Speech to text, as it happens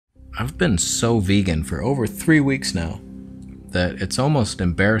I've been so vegan for over 3 weeks now that it's almost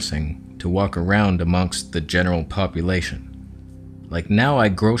embarrassing to walk around amongst the general population. Like now I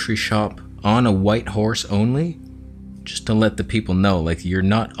grocery shop on a white horse only, just to let the people know, like, you're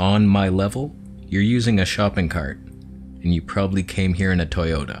not on my level, you're using a shopping cart, and you probably came here in a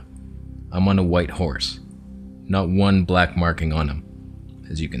Toyota. I'm on a white horse, not one black marking on him,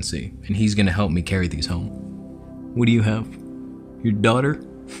 as you can see, and he's gonna help me carry these home. What do you have? Your daughter?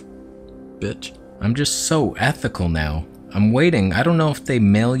 Bitch. I'm just so ethical now. I'm waiting. I don't know if they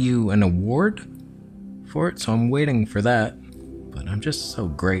mail you an award for it, so I'm waiting for that. But I'm just so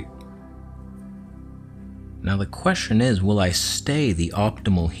great. Now the question is, will I stay the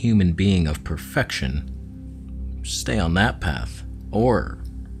optimal human being of perfection? Stay on that path? Or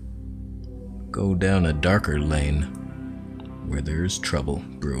go down a darker lane where there's trouble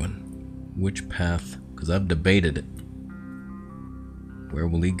brewing? Which path? Because I've debated it. Where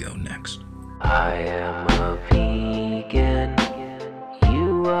will he go next? I am a vegan,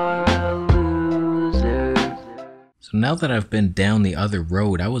 you are a loser. So now that I've been down the other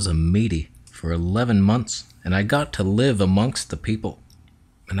road, I was a meaty for 11 months, and I got to live amongst the people.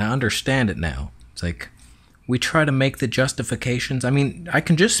 And I understand it now. It's like, we try to make the justifications. I mean, I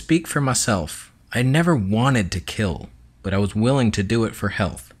can just speak for myself. I never wanted to kill, but I was willing to do it for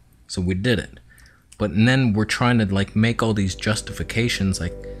health. So we did it. But then we're trying to like make all these justifications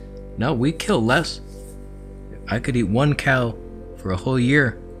like, no, we kill less. I could eat 1 cow for a whole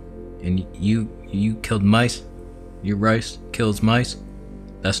year, and you killed mice. Your rice kills mice.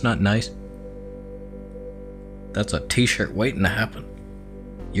 That's not nice. That's a t-shirt waiting to happen.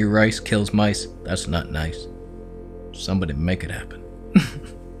 Your rice kills mice. That's not nice. Somebody make it happen.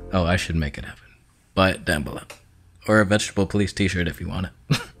 Oh, I should make it happen. Buy it down below. Or a vegetable police t-shirt if you want it.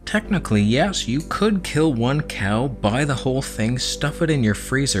 Technically, yes, you could kill 1 cow, buy the whole thing, stuff it in your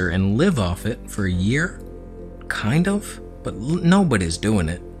freezer, and live off it for a year. Kind of. But nobody's doing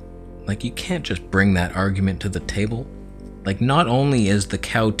it. Like, you can't just bring that argument to the table. Like, not only is the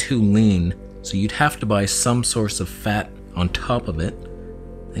cow too lean, so you'd have to buy some source of fat on top of it,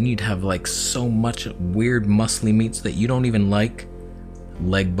 then you'd have like so much weird muscly meats that you don't even like.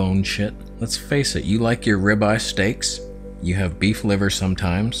 Leg bone shit. Let's face it, you like your ribeye steaks, you have beef liver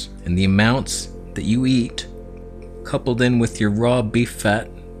sometimes, and the amounts that you eat, coupled in with your raw beef fat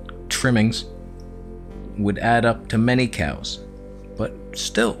trimmings, would add up to many cows. But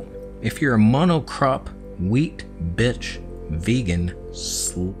still, if you're a monocrop, wheat bitch, vegan,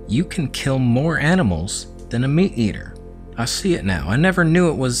 you can kill more animals than a meat eater. I see it now. I never knew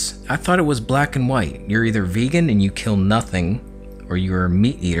it was, I thought it was black and white. You're either vegan and you kill nothing, or you're a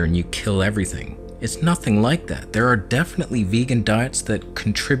meat eater and you kill everything. It's nothing like that. There are definitely vegan diets that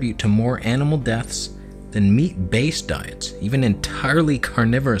contribute to more animal deaths than meat-based diets, even entirely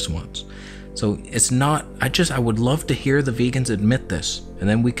carnivorous ones. So it's not, I would love to hear the vegans admit this, and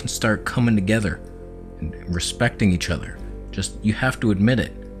then we can start coming together and respecting each other. Just, you have to admit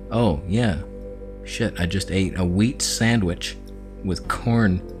it. Oh, yeah, shit, I just ate a wheat sandwich with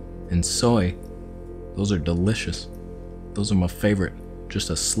corn and soy. Those are delicious. Those are my favorite. Just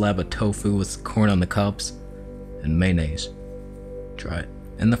a slab of tofu with corn on the cobs and mayonnaise. Try it.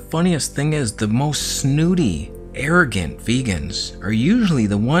 And the funniest thing is, the most snooty, arrogant vegans are usually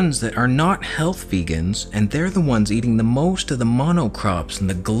the ones that are not health vegans, and they're the ones eating the most of the monocrops and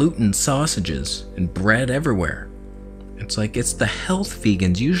the gluten sausages and bread everywhere. It's like, it's the health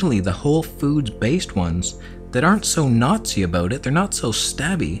vegans, usually the whole foods based ones, that aren't so Nazi about it, they're not so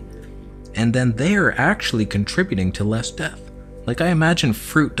stabby, and then they're actually contributing to less death. Like, I imagine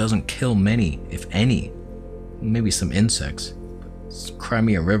fruit doesn't kill many, if any. Maybe some insects. Cry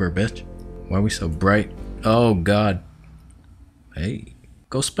me a river, bitch. Why are we so bright? Oh god. Hey.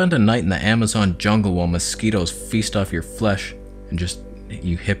 Go spend a night in the Amazon jungle while mosquitoes feast off your flesh and just,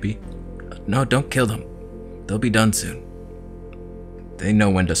 you hippie. No, don't kill them. They'll be done soon. They know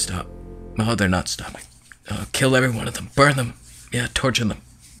when to stop. Oh, they're not stopping. Kill every one of them. Burn them. Yeah, torture them.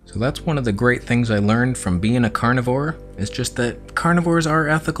 So that's one of the great things I learned from being a carnivore. It's just that carnivores are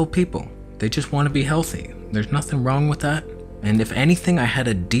ethical people. They just want to be healthy. There's nothing wrong with that. And if anything, I had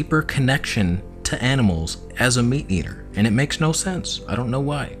a deeper connection to animals as a meat eater. And it makes no sense. I don't know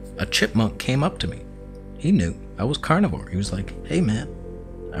why. A chipmunk came up to me. He knew I was carnivore. He was like, hey man,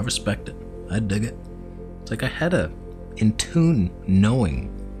 I respect it. I dig it. It's like I had a in tune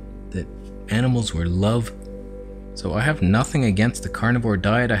knowing that animals were love. So I have nothing against the carnivore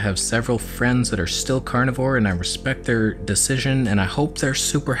diet. I have several friends that are still carnivore, and I respect their decision, and I hope they're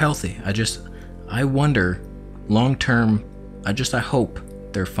super healthy. I wonder, long term, I hope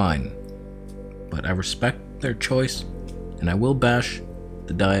they're fine. But I respect their choice, and I will bash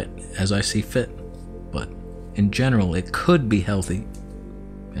the diet as I see fit, but in general it could be healthy,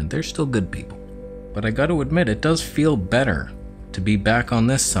 and there's still good people. But I gotta admit, it does feel better to be back on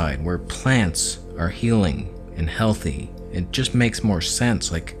this side where plants are healing and healthy. It just makes more sense.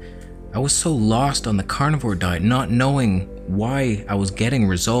 Like, I was so lost on the carnivore diet, not knowing why I was getting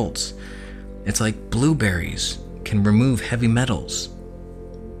results. It's like blueberries can remove heavy metals.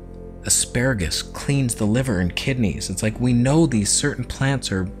 Asparagus cleans the liver and kidneys. It's like we know these certain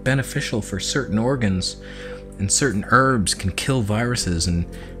plants are beneficial for certain organs, and certain herbs can kill viruses, and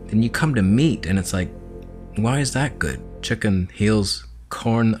then you come to meat and it's like, why is that good? Chicken heals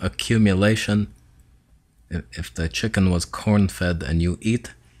corn accumulation. If the chicken was corn fed and you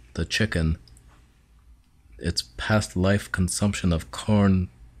eat the chicken, its past life consumption of corn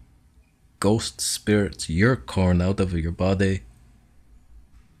ghost spirits your corn out of your body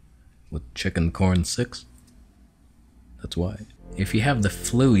with chicken corn 6. That's why. If you have the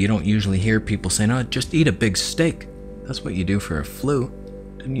flu, you don't usually hear people saying, oh, just eat a big steak. That's what you do for a flu.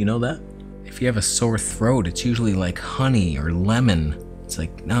 Didn't you know that? If you have a sore throat, it's usually like honey or lemon. It's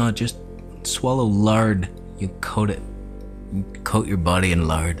like, no, just swallow lard. You coat it. You coat your body in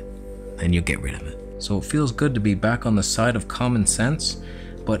lard, and you get rid of it. So it feels good to be back on the side of common sense,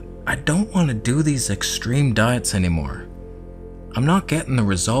 but I don't want to do these extreme diets anymore. I'm not getting the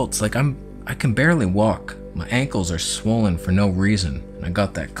results. Like, I can barely walk. My ankles are swollen for no reason, and I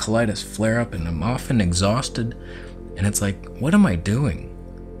got that colitis flare-up, and I'm often exhausted, and it's like, what am I doing?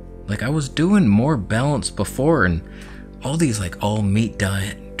 Like, I was doing more balance before, and all these like all meat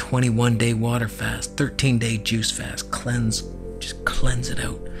diet, 21-day water fast, 13-day juice fast, cleanse, just cleanse it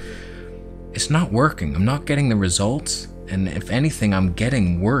out. It's not working. I'm not getting the results, and if anything, I'm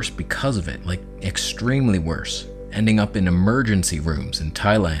getting worse because of it, like extremely worse, ending up in emergency rooms in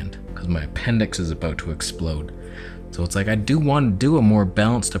Thailand because my appendix is about to explode. So it's like, I do want to do a more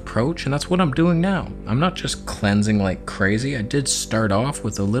balanced approach, and that's what I'm doing now. I'm not just cleansing like crazy. I did start off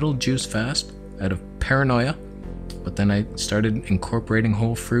with a little juice fast out of paranoia, but then I started incorporating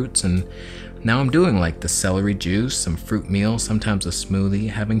whole fruits, and now I'm doing like the celery juice, some fruit meal, sometimes a smoothie,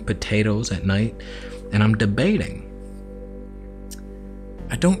 having potatoes at night, and I'm debating.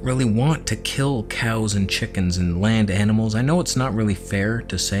 I don't really want to kill cows and chickens and land animals. I know it's not really fair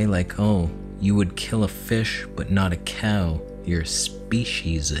to say like, oh, you would kill a fish, but not a cow. You're a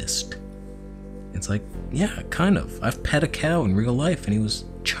speciesist. It's like, yeah, kind of. I've pet a cow in real life, and he was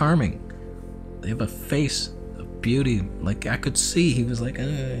charming. They have a face of beauty. Like, I could see he was like,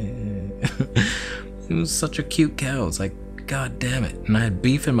 he was such a cute cow. It's like, god damn it. And I had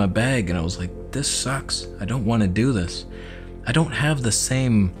beef in my bag, and I was like, this sucks. I don't want to do this. I don't have the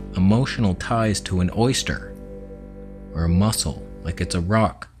same emotional ties to an oyster or a mussel. Like, it's a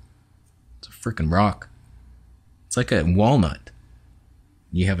rock. It's a freaking rock. It's like a walnut.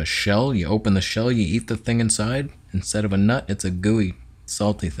 You have a shell, you open the shell, you eat the thing inside. Instead of a nut, it's a gooey,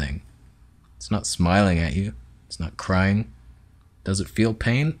 salty thing. It's not smiling at you. It's not crying. Does it feel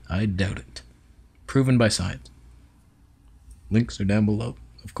pain? I doubt it. Proven by science. Links are down below,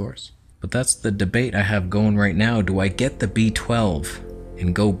 of course. But that's the debate I have going right now. Do I get the B12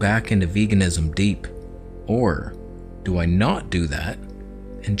 and go back into veganism deep? Or do I not do that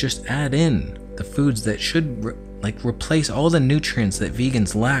and just add in the foods that should replace all the nutrients that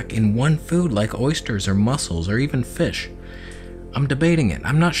vegans lack in one food, like oysters or mussels or even fish? I'm debating it.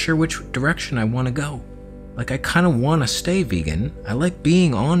 I'm not sure which direction I want to go. Like, I kind of want to stay vegan. I like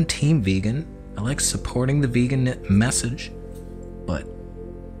being on team vegan. I like supporting the vegan message. But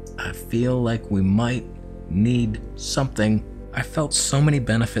I feel like we might need something. I felt so many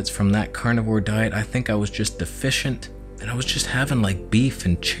benefits from that carnivore diet. I think I was just deficient, and I was just having like beef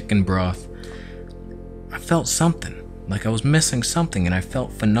and chicken broth. I felt something, like I was missing something, and I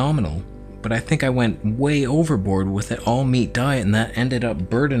felt phenomenal. But I think I went way overboard with it all meat diet, and that ended up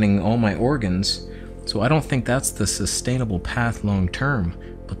burdening all my organs. So I don't think that's the sustainable path long term,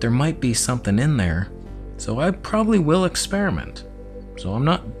 but there might be something in there. So I probably will experiment. So I'm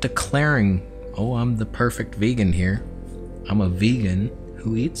not declaring, oh, I'm the perfect vegan here. I'm a vegan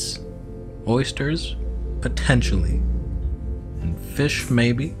who eats oysters, potentially, and fish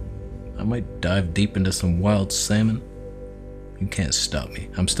maybe. I might dive deep into some wild salmon. You can't stop me.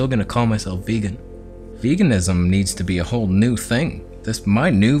 I'm still gonna call myself vegan. Veganism needs to be a whole new thing. My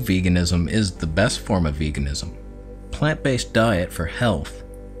new veganism is the best form of veganism. Plant-based diet for health,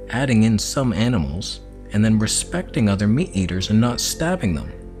 adding in some animals, and then respecting other meat eaters and not stabbing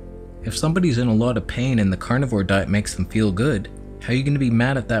them. If somebody's in a lot of pain and the carnivore diet makes them feel good, how are you going to be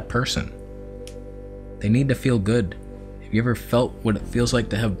mad at that person? They need to feel good. Have you ever felt what it feels like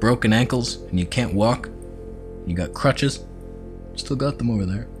to have broken ankles and you can't walk? You got crutches? Still got them over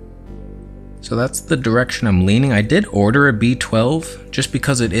there. So that's the direction I'm leaning. I did order a B12 just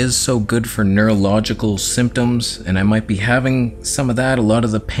because it is so good for neurological symptoms, and I might be having some of that. A lot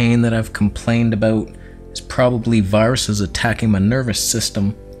of the pain that I've complained about is probably viruses attacking my nervous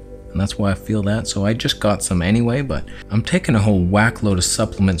system, and that's why I feel that. So I just got some anyway, but I'm taking a whole whack load of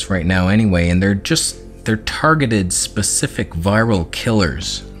supplements right now anyway, and they're targeted specific viral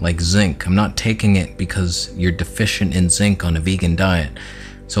killers like zinc. I'm not taking it because you're deficient in zinc on a vegan diet.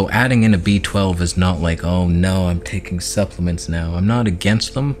 So adding in a B12 is not like, oh no, I'm taking supplements now. I'm not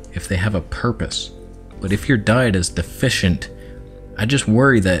against them if they have a purpose. But if your diet is deficient, I just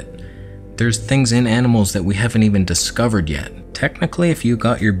worry that there's things in animals that we haven't even discovered yet. Technically, if you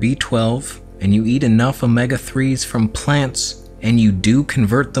got your B12 and you eat enough omega-3s from plants and you do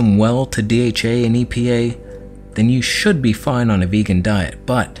convert them well to DHA and EPA, then you should be fine on a vegan diet.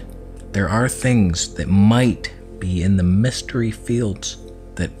 But there are things that might be in the mystery fields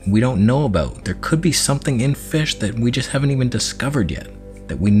that we don't know about. There could be something in fish that we just haven't even discovered yet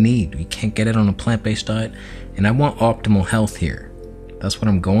that we need. We can't get it on a plant-based diet, and I want optimal health here. That's what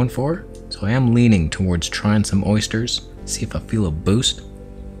I'm going for. So I am leaning towards trying some oysters, see if I feel a boost.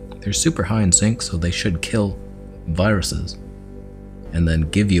 They're super high in zinc, so they should kill viruses and then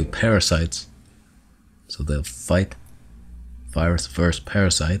give you parasites. So they'll fight virus versus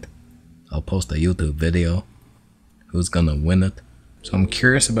parasite. I'll post a YouTube video. Who's gonna win it? So I'm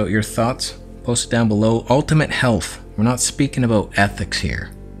curious about your thoughts. Post it down below. Ultimate health. We're not speaking about ethics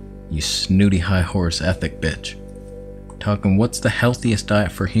here. You snooty high horse ethic bitch. We're talking what's the healthiest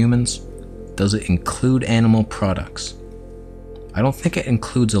diet for humans? Does it include animal products? I don't think it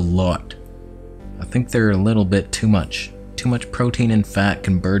includes a lot. I think they're a little bit too much. Too much protein and fat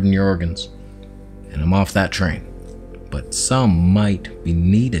can burden your organs. And I'm off that train. But some might be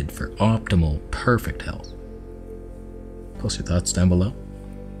needed for optimal, perfect health. Post your thoughts down below.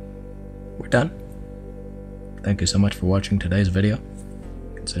 We're done. Thank you so much for watching today's video.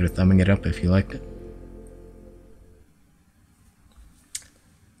 Consider thumbing it up if you liked it.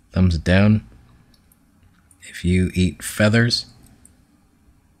 Thumbs down if you eat feathers.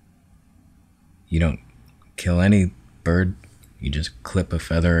 You don't kill any bird, you just clip a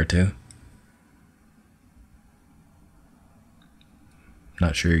feather or two.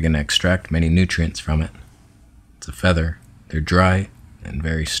 Not sure you're going to extract many nutrients from it. It's a feather. They're dry and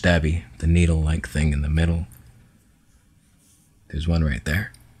very stabby, the needle-like thing in the middle. There's one right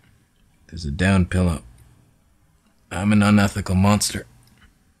there. There's a down pillow. I'm an unethical monster.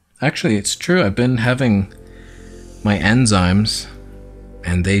 Actually, it's true. I've been having my enzymes,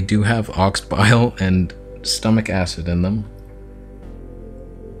 and they do have ox bile and stomach acid in them.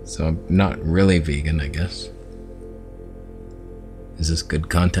 So I'm not really vegan, I guess. Is this good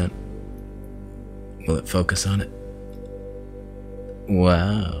content? Will it focus on it?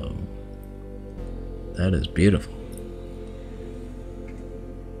 Wow. That is beautiful.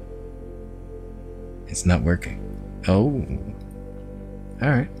 It's not working. Oh.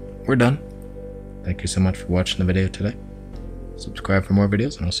 Alright, we're done. Thank you so much for watching the video today. Subscribe for more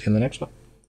videos, and I'll see you in the next one.